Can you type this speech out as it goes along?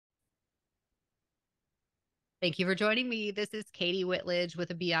Thank you for joining me. This is Katie Whitledge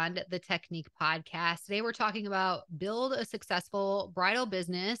with a Beyond the Technique podcast. Today we're talking about build a successful bridal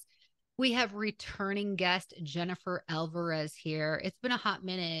business. We have returning guest Jennifer Alvarez here. It's been a hot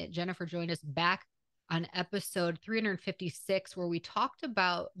minute. Jennifer joined us back on episode 356, where we talked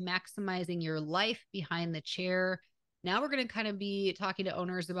about maximizing your life behind the chair. Now we're going to kind of be talking to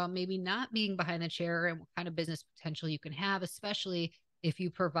owners about maybe not being behind the chair and what kind of business potential you can have, especially if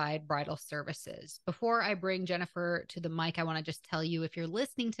you provide bridal services. Before I bring Jennifer to the mic, I want to just tell you, if you're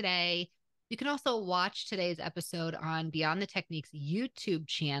listening today, you can also watch today's episode on Beyond the Techniques YouTube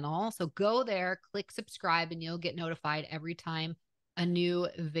channel. So go there, click subscribe, and you'll get notified every time a new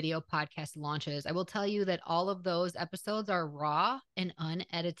video podcast launches. I will tell you that all of those episodes are raw and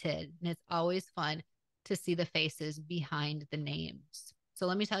unedited, and it's always fun to see the faces behind the names. So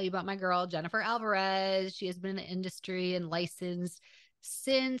let me tell you about my girl, Jennifer Alvarez. She has been in the industry and licensed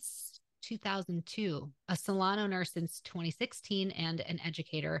since 2002, a salon owner since 2016, and an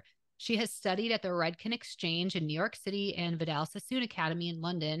educator. She has studied at the Redken Exchange in New York City and Vidal Sassoon Academy in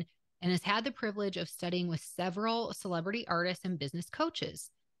London, and has had the privilege of studying with several celebrity artists and business coaches.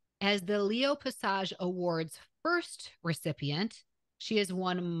 As the Leo Passage Awards first recipient, she has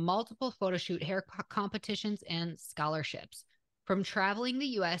won multiple photo shoot hair competitions and scholarships. From traveling the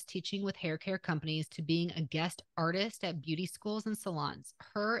U.S. teaching with hair care companies to being a guest artist at beauty schools and salons,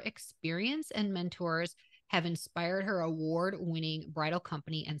 her experience and mentors have inspired her award-winning bridal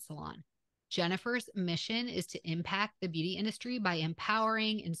company and salon. Jennifer's mission is to impact the beauty industry by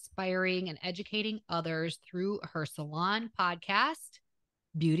empowering, inspiring, and educating others through her salon podcast,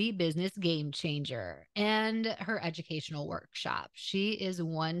 Beauty Business Game Changer, and her educational workshop. She is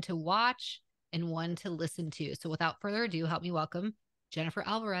one to watch and one to listen to. So without further ado, help me welcome Jennifer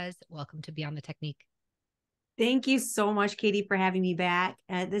Alvarez. Welcome to Beyond the Technique. Thank you so much, Katie, for having me back.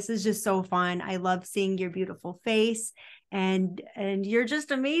 This is just so fun. I love seeing your beautiful face, and you're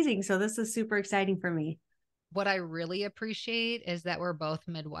just amazing. So this is super exciting for me. What I really appreciate is that we're both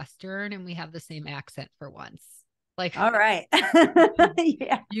Midwestern and we have the same accent for once. Like, all right.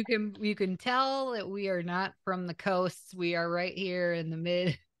 Yeah. You can tell that we are not from the coasts. We are right here in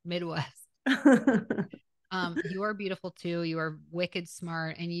the Midwest. You are beautiful too. You are wicked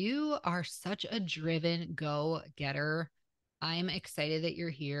smart, and you are such a driven go-getter. I'm excited that you're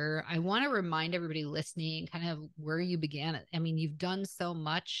here. I want to remind everybody listening kind of where you began. I mean, you've done so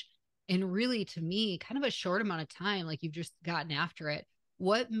much, and really, to me, kind of a short amount of time. Like, you've just gotten after it.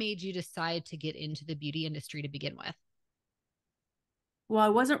 What made you decide to get into the beauty industry to begin with? Well, I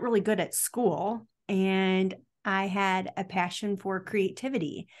wasn't really good at school, and I had a passion for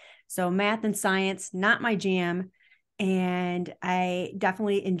creativity. So math and science, not my jam. And I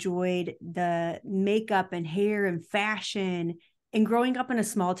definitely enjoyed the makeup and hair and fashion. And growing up in a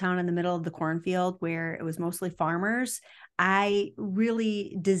small town in the middle of the cornfield where it was mostly farmers, I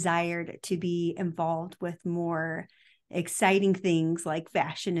really desired to be involved with more exciting things like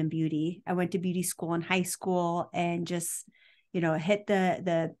fashion and beauty. I went to beauty school in high school and just, hit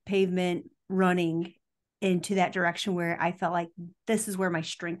the pavement running into that direction where I felt like this is where my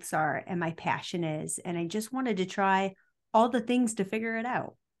strengths are and my passion is. And I just wanted to try all the things to figure it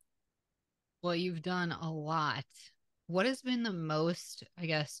out. Well, you've done a lot. What has been the most, I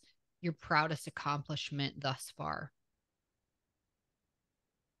guess, your proudest accomplishment thus far?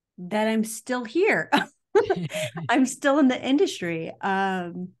 That I'm still here. I'm still in the industry.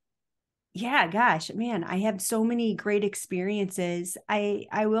 Yeah, gosh, man, I have so many great experiences.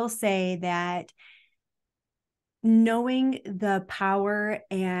 I will say that knowing the power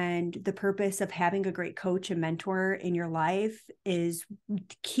and the purpose of having a great coach and mentor in your life is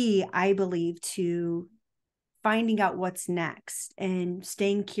key, I believe, to finding out what's next and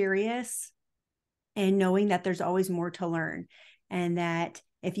staying curious and knowing that there's always more to learn, and that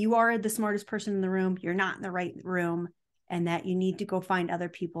if you are the smartest person in the room, you're not in the right room, and that you need to go find other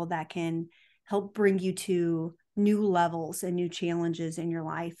people that can help bring you to new levels and new challenges in your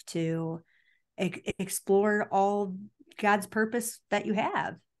life to explore all God's purpose that you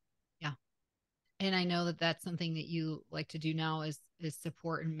have. Yeah. And I know that that's something that you like to do now is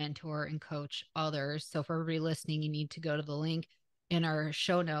support and mentor and coach others. So for everybody listening, you need to go to the link in our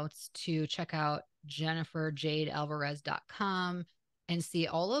show notes to check out jenniferjadealvarez.com and see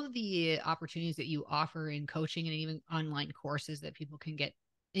all of the opportunities that you offer in coaching and even online courses that people can get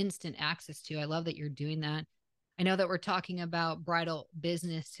instant access to. I love that you're doing that. I know that we're talking about bridal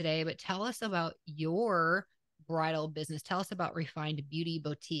business today, but tell us about your bridal business. Tell us about Refined Beauty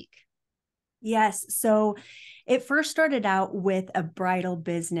Boutique. Yes. So it first started out with a bridal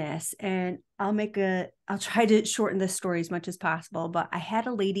business, and I'll try to shorten this story as much as possible, but I had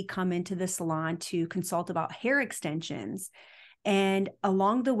a lady come into the salon to consult about hair extensions. And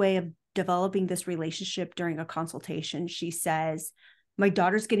along the way of developing this relationship during a consultation, she says, "My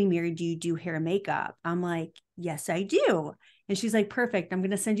daughter's getting married. Do you do hair and makeup?" I'm like, "Yes, I do." And she's like, "Perfect. I'm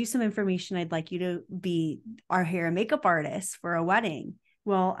going to send you some information. I'd like you to be our hair and makeup artist for a wedding."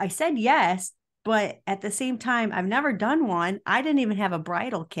 Well, I said yes, but at the same time, I've never done one. I didn't even have a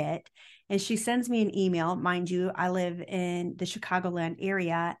bridal kit. And she sends me an email. Mind you, I live in the Chicagoland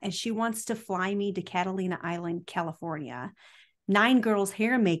area, and she wants to fly me to Catalina Island, California. 9 girls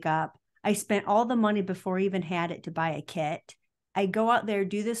hair and makeup. I spent all the money before I even had it to buy a kit. I go out there,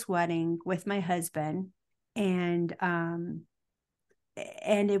 do this wedding with my husband, and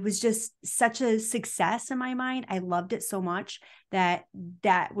it was just such a success in my mind. I loved it so much that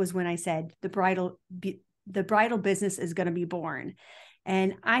that was when I said the bridal business is going to be born.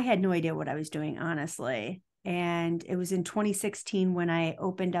 And I had no idea what I was doing, honestly. And it was in 2016 when I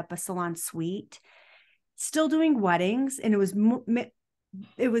opened up a salon suite, still doing weddings, and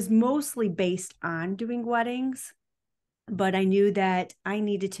it was mostly based on doing weddings, but I knew that I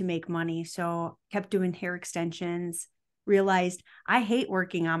needed to make money, so kept doing hair extensions. Realized I hate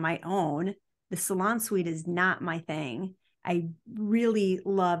working on my own. The salon suite is not my thing. I really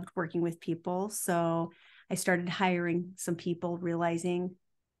loved working with people, so I started hiring some people, realizing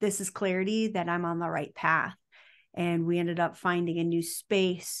this is clarity that I'm on the right path. And we ended up finding a new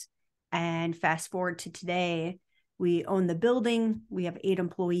space. And fast forward to today, we own the building. We have 8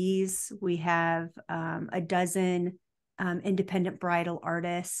 employees. We have a dozen independent bridal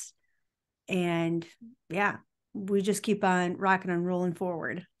artists. And yeah, we just keep on rocking and rolling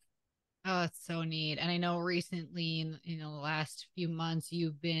forward. Oh, it's so neat. And I know recently, in the last few months,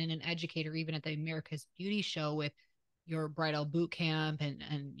 you've been an educator even at the America's Beauty Show with your bridal boot camp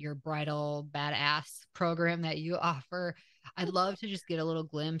and your bridal badass program that you offer. I'd love to just get a little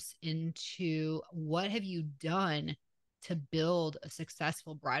glimpse into what have you done to build a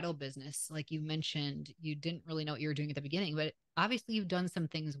successful bridal business. Like you mentioned, you didn't really know what you were doing at the beginning, but obviously you've done some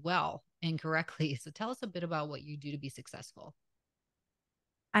things well and correctly. So tell us a bit about what you do to be successful.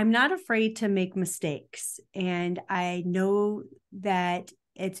 I'm not afraid to make mistakes. And I know that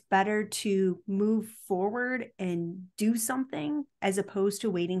it's better to move forward and do something as opposed to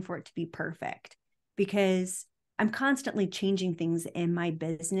waiting for it to be perfect, because I'm constantly changing things in my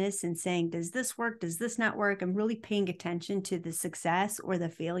business and saying, does this work? Does this not work? I'm really paying attention to the success or the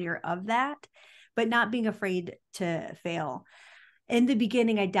failure of that, but not being afraid to fail. In the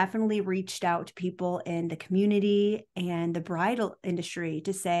beginning, I definitely reached out to people in the community and the bridal industry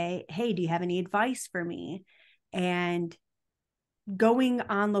to say, "Hey, do you have any advice for me?" And going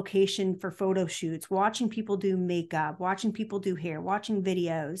on location for photo shoots, watching people do makeup, watching people do hair, watching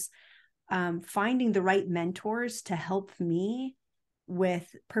videos, finding the right mentors to help me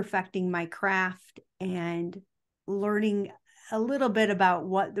with perfecting my craft and learning a little bit about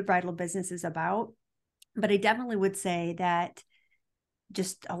what the bridal business is about. But I definitely would say that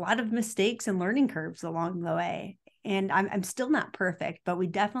just a lot of mistakes and learning curves along the way. And I'm still not perfect, but we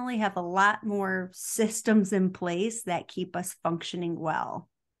definitely have a lot more systems in place that keep us functioning well.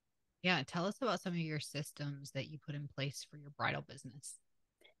 Yeah, tell us about some of your systems that you put in place for your bridal business.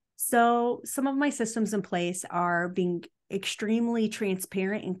 So, some of my systems in place are being extremely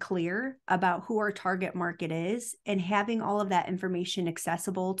transparent and clear about who our target market is and having all of that information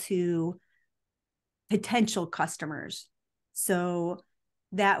accessible to potential customers. So,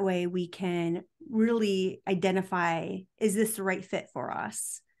 that way we can really identify, is this the right fit for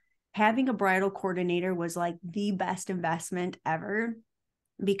us? Having a bridal coordinator was like the best investment ever,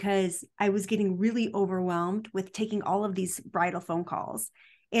 because I was getting really overwhelmed with taking all of these bridal phone calls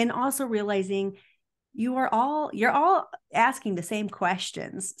and also realizing you're all asking the same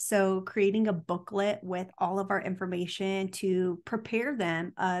questions. So creating a booklet with all of our information to prepare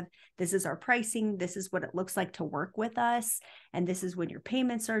them of, this is our pricing, this is what it looks like to work with us, and this is when your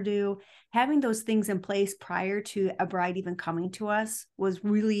payments are due. Having those things in place prior to a bride even coming to us was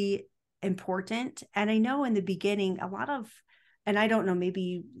really important. And I know in the beginning, a lot of, and I don't know, maybe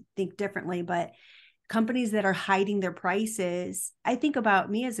you think differently, but companies that are hiding their prices, I think about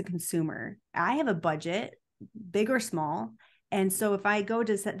me as a consumer. I have a budget, big or small. And so if I go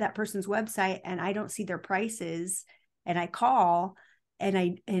to that person's website and I don't see their prices and I call and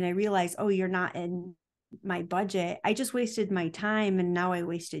I realize, oh, you're not in my budget, I just wasted my time and now I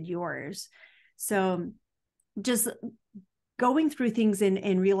wasted yours. So just going through things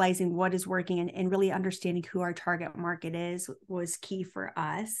and realizing what is working and really understanding who our target market is was key for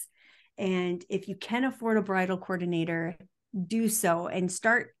us. And if you can afford a bridal coordinator, do so and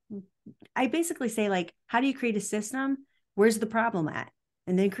start. I basically say, like, how do you create a system? Where's the problem at?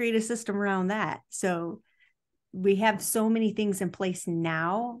 And then create a system around that. So we have so many things in place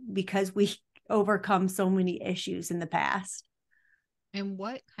now because we overcome so many issues in the past. And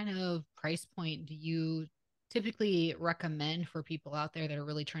what kind of price point do you typically recommend for people out there that are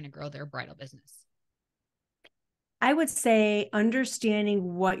really trying to grow their bridal business? I would say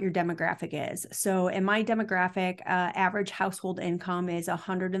understanding what your demographic is. So in my demographic, average household income is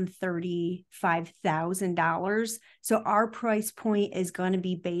 $135,000. So our price point is going to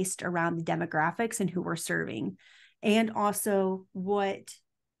be based around the demographics and who we're serving. And also what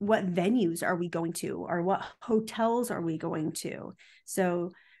venues are we going to, or what hotels are we going to?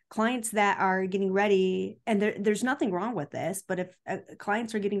 So clients that are getting ready, and there's nothing wrong with this, but if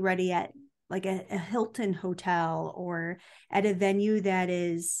clients are getting ready at like a Hilton hotel or at a venue that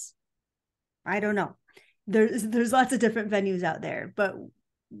is, I don't know. There's lots of different venues out there, but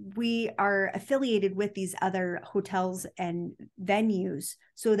we are affiliated with these other hotels and venues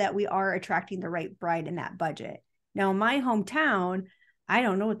so that we are attracting the right bride in that budget. Now, in my hometown, I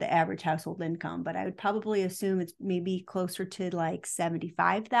don't know what the average household income, but I would probably assume it's maybe closer to like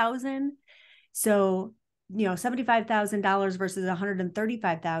 75,000. So $75,000 versus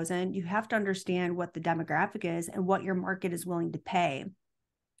 135,000, you have to understand what the demographic is and what your market is willing to pay.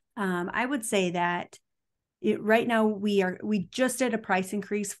 I would say that right now we just did a price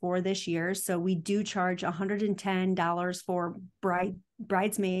increase for this year, so we do charge $110 for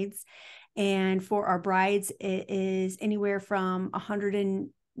bridesmaids, and for our brides it is anywhere from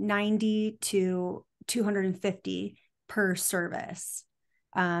 190 to 250 per service.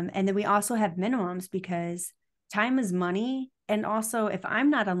 And then we also have minimums because time is money. And also, if I'm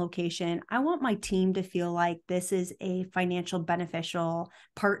not on location, I want my team to feel like this is a financial beneficial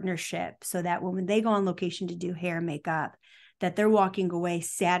partnership so that when they go on location to do hair and makeup, that they're walking away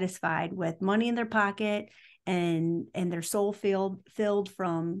satisfied with money in their pocket and their soul filled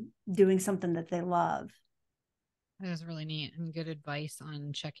from doing something that they love. That is really neat and good advice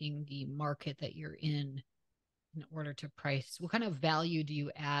on checking the market that you're in order to price. What kind of value do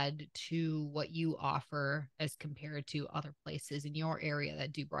you add to what you offer as compared to other places in your area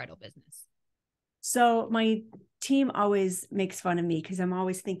that do bridal business? So my team always makes fun of me because I'm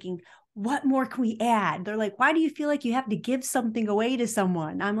always thinking, what more can we add? They're like, why do you feel like you have to give something away to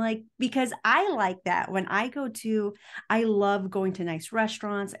someone? I'm like, because I like that. I love going to nice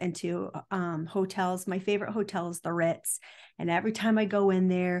restaurants and to hotels. My favorite hotel is the Ritz. And every time I go in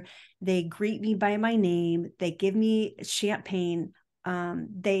there, they greet me by my name. They give me champagne.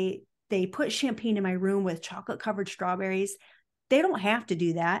 They put champagne in my room with chocolate covered strawberries. They don't have to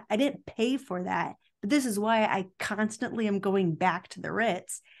do that. I didn't pay for that. But this is why I constantly am going back to the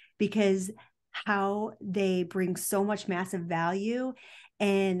Ritz, because how they bring so much massive value.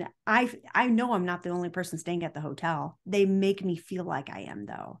 And I know I'm not the only person staying at the hotel. They make me feel like I am,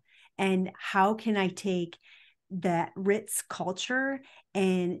 though. And how can I take that Ritz culture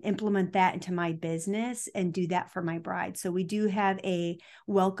and implement that into my business and do that for my bride? So we do have a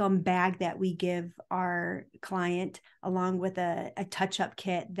welcome bag that we give our client along with a touch-up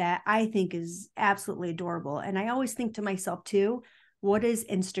kit that I think is absolutely adorable. And I always think to myself too, what is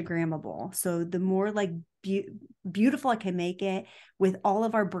Instagrammable? So the more like beautiful I can make it with all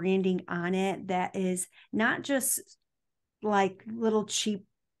of our branding on it, that is not just like little cheap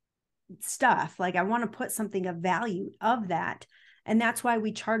stuff. Like I want to put something of value of that. And that's why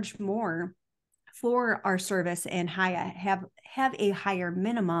we charge more for our service and have a higher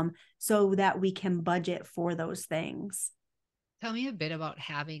minimum so that we can budget for those things. Tell me a bit about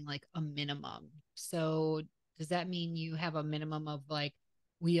having like a minimum. So, does that mean you have a minimum of like,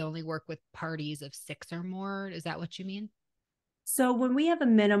 we only work with parties of six or more? Is that what you mean? So when we have a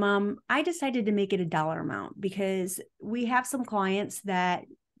minimum, I decided to make it a dollar amount because we have some clients that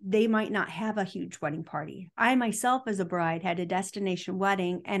they might not have a huge wedding party. I myself as a bride had a destination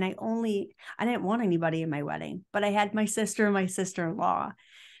wedding and I didn't want anybody in my wedding, but I had my sister and my sister-in-law.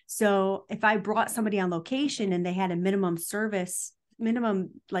 So if I brought somebody on location and they had a minimum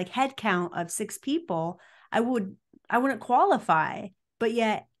like head count of 6 people, I wouldn't qualify, but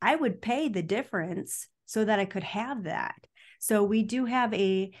yet I would pay the difference so that I could have that. So we do have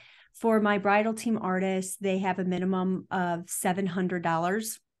for my bridal team artists, they have a minimum of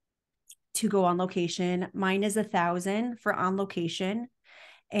 $700 to go on location. Mine is $1,000 for on location.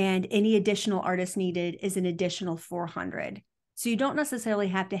 And any additional artist needed is an additional $400. So you don't necessarily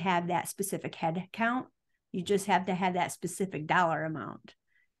have to have that specific head count. You just have to have that specific dollar amount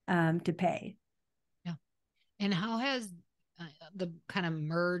to pay. Yeah. And how has the kind of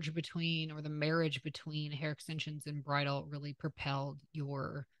merge between or the marriage between hair extensions and bridal really propelled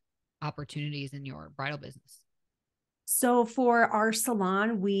your opportunities in your bridal business? So for our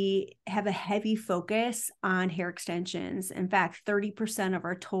salon, we have a heavy focus on hair extensions. In fact, 30% of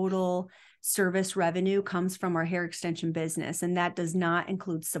our total service revenue comes from our hair extension business, and that does not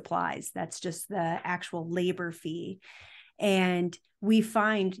include supplies. That's just the actual labor fee. And we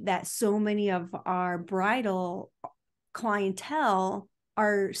find that so many of our bridal clientele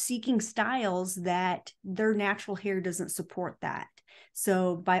are seeking styles that their natural hair doesn't support that.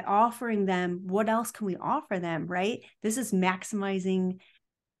 So by offering them, what else can we offer them, right? This is maximizing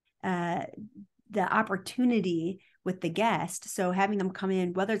the opportunity with the guest. So having them come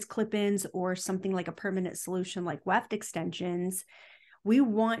in, whether it's clip-ins or something like a permanent solution like weft extensions, we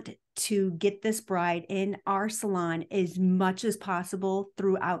want to get this bride in our salon as much as possible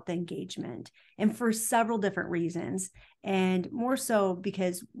throughout the engagement, and for several different reasons. And more so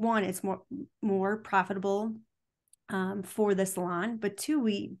because one, it's more profitable for the salon, but two,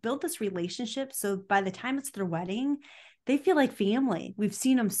 we build this relationship. So by the time it's their wedding, they feel like family. We've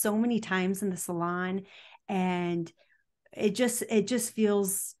seen them so many times in the salon, and it just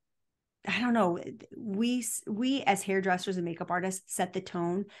feels, I don't know, we as hairdressers and makeup artists set the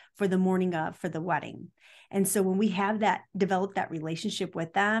tone for the morning of, for the wedding. And so when we have that, develop that relationship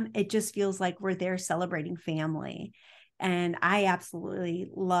with them, it just feels like we're there celebrating family. And I absolutely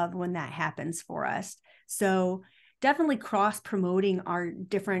love when that happens for us. So definitely cross promoting our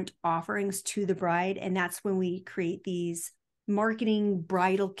different offerings to the bride. And that's when we create these marketing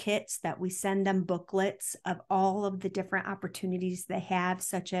bridal kits that we send them booklets of all of the different opportunities they have,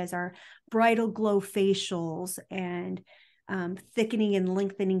 such as our bridal glow facials and thickening and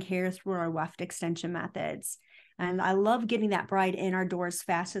lengthening hair through our weft extension methods. And I love getting that bride in our door as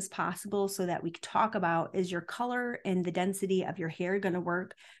fast as possible so that we can talk about, is your color and the density of your hair going to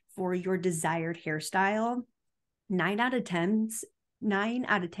work for your desired hairstyle? 9 out of 10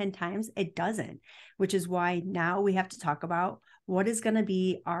 times it doesn't, which is why now we have to talk about what is going to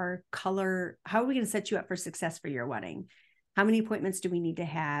be our color. How are we going to set you up for success for your wedding? How many appointments do we need to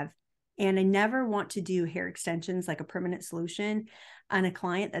have? And I never want to do hair extensions like a permanent solution on a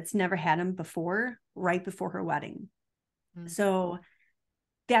client that's never had them before, right before her wedding. So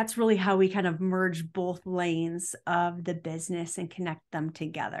that's really how we kind of merge both lanes of the business and connect them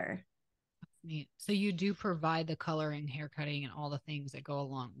together. Neat. So you do provide the coloring, hair cutting, and all the things that go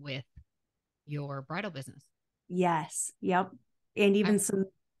along with your bridal business. Yes. Yep. And even some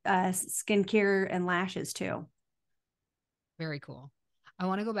skincare and lashes too. Very cool. I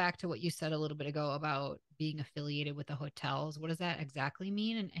want to go back to what you said a little bit ago about being affiliated with the hotels. What does that exactly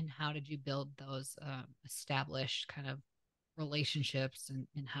mean? And how did you build those established kind of relationships,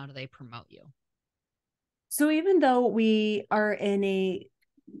 and how do they promote you? So even though we are in a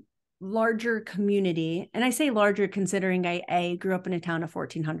larger community, and I say larger considering I grew up in a town of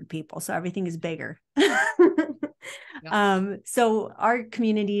 1,400 people, so everything is bigger. Yep. So our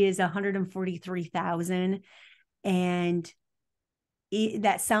community is 143,000, and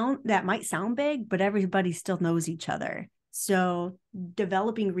that might sound big, but everybody still knows each other. So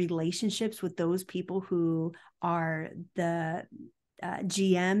developing relationships with those people who are the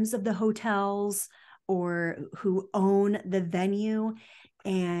GMs of the hotels or who own the venue,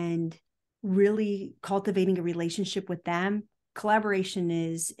 and really cultivating a relationship with them. Collaboration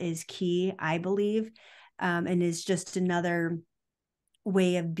is key, I believe, and is just another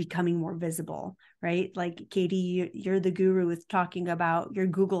way of becoming more visible, right? Like Katie, you're the guru with talking about your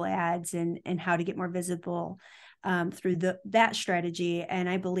Google ads and how to get more visible through that strategy. And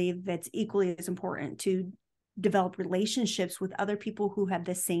I believe that's equally as important to develop relationships with other people who have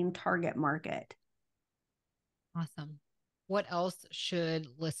the same target market. Awesome. What else should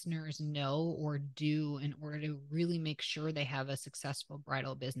listeners know or do in order to really make sure they have a successful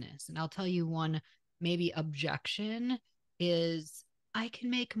bridal business? And I'll tell you one maybe objection is, I can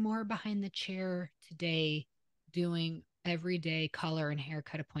make more behind the chair today doing everyday color and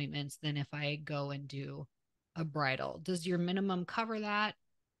haircut appointments than if I go and do a bridal. Does your minimum cover that?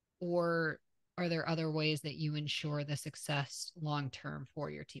 Or are there other ways that you ensure the success long term for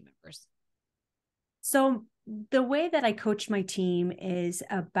your team members? So the way that I coach my team is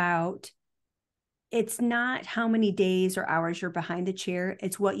about, it's not how many days or hours you're behind the chair,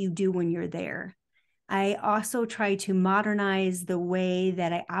 it's what you do when you're there. I also try to modernize the way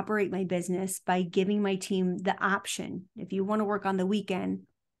that I operate my business by giving my team the option. If you want to work on the weekend,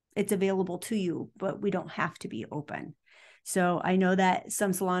 it's available to you, but we don't have to be open. So I know that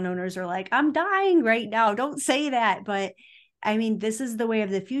some salon owners are like, I'm dying right now. Don't say that. But I mean, this is the way of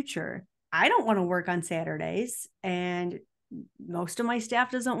the future. I don't want to work on Saturdays, and most of my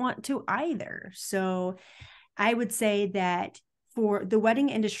staff doesn't want to either. So I would say that for the wedding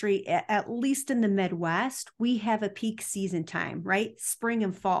industry, at least in the Midwest, we have a peak season time, right? Spring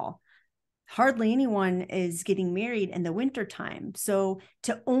and fall. Hardly anyone is getting married in the winter time. So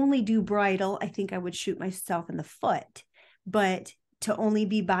to only do bridal, I think I would shoot myself in the foot. But to only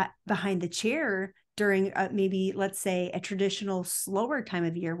be behind the chair during maybe, let's say, a traditional slower time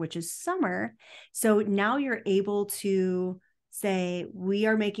of year, which is summer. So now you're able to say, we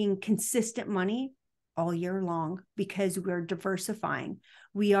are making consistent money all year long because we're diversifying.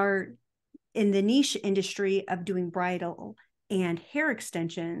 We are in the niche industry of doing bridal and hair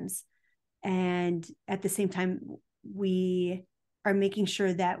extensions. And at the same time, we are making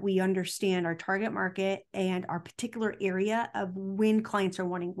sure that we understand our target market and our particular area of when clients are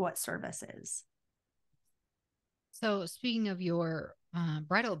wanting what services. So, speaking of your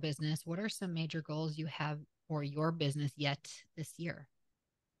bridal business, what are some major goals you have for your business yet this year?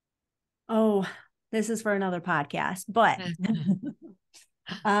 Oh, this is for another podcast, but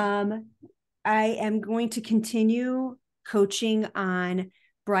I am going to continue coaching on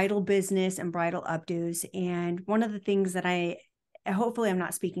bridal business and bridal updos. And one of the things that hopefully I'm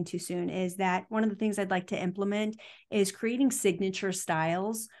not speaking too soon, is that one of the things I'd like to implement is creating signature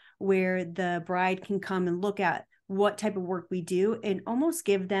styles where the bride can come and look at what type of work we do and almost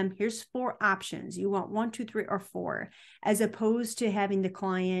give them, here's 4 options. You want 1, 2, 3, or 4, as opposed to having the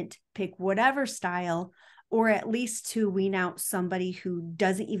client pick whatever style, or at least to wean out somebody who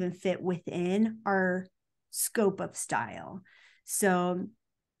doesn't even fit within our scope of style. So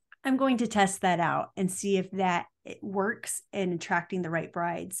I'm going to test that out and see if that it works in attracting the right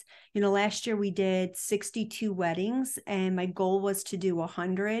brides. Last year we did 62 weddings and my goal was to do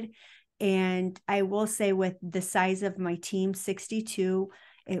 100. And I will say, with the size of my team, 62,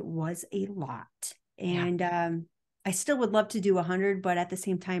 it was a lot. And I still would love to do 100, but at the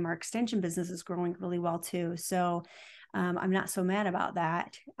same time, our extension business is growing really well too. So I'm not so mad about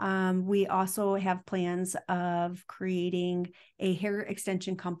that. We also have plans of creating a hair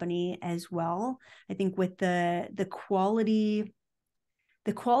extension company as well. I think with the quality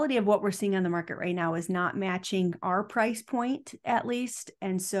of what we're seeing on the market right now is not matching our price point, at least.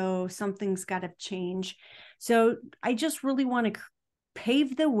 And so something's got to change. So I just really want to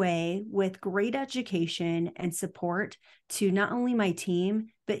pave the way with great education and support to not only my team,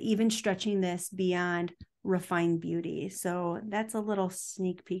 but even stretching this beyond refined beauty. So that's a little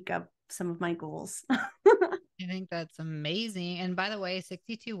sneak peek of some of my goals. I think that's amazing. And by the way,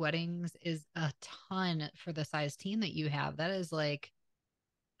 62 weddings is a ton for the size team that you have. That is like,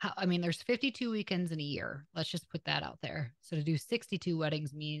 there's 52 weekends in a year. Let's just put that out there. So to do 62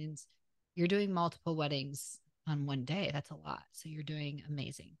 weddings means you're doing multiple weddings on one day. That's a lot. So you're doing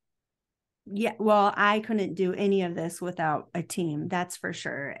amazing. Yeah. Well, I couldn't do any of this without a team. That's for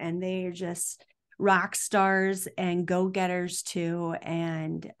sure. And they're just rock stars and go-getters too.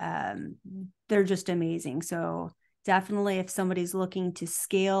 And they're just amazing. So definitely, if somebody's looking to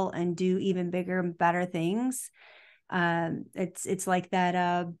scale and do even bigger and better things, it's like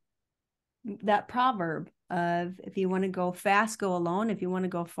that proverb of, if you want to go fast, go alone. If you want to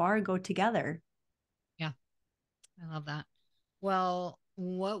go far, go together. Yeah, I love that. Well,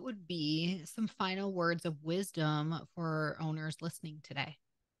 what would be some final words of wisdom for owners listening today?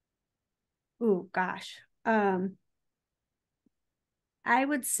 Oh gosh. I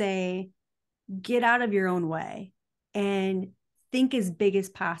would say get out of your own way and think as big as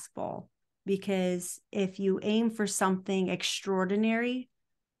possible, because if you aim for something extraordinary,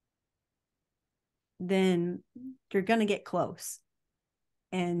 then you're going to get close.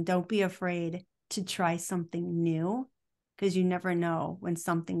 And don't be afraid to try something new, because you never know when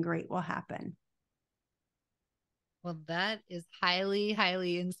something great will happen. Well, that is highly,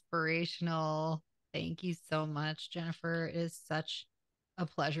 highly inspirational. Thank you so much, Jennifer. It is such a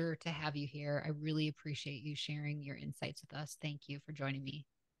pleasure to have you here. I really appreciate you sharing your insights with us. Thank you for joining me.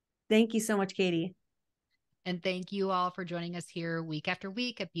 Thank you so much, Katie. And thank you all for joining us here week after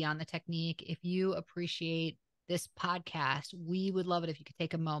week at Beyond the Technique. If you appreciate this podcast, we would love it if you could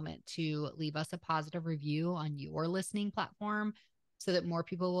take a moment to leave us a positive review on your listening platform so that more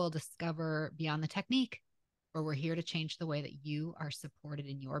people will discover Beyond the Technique, where we're here to change the way that you are supported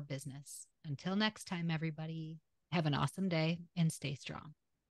in your business. Until next time, everybody, have an awesome day and stay strong.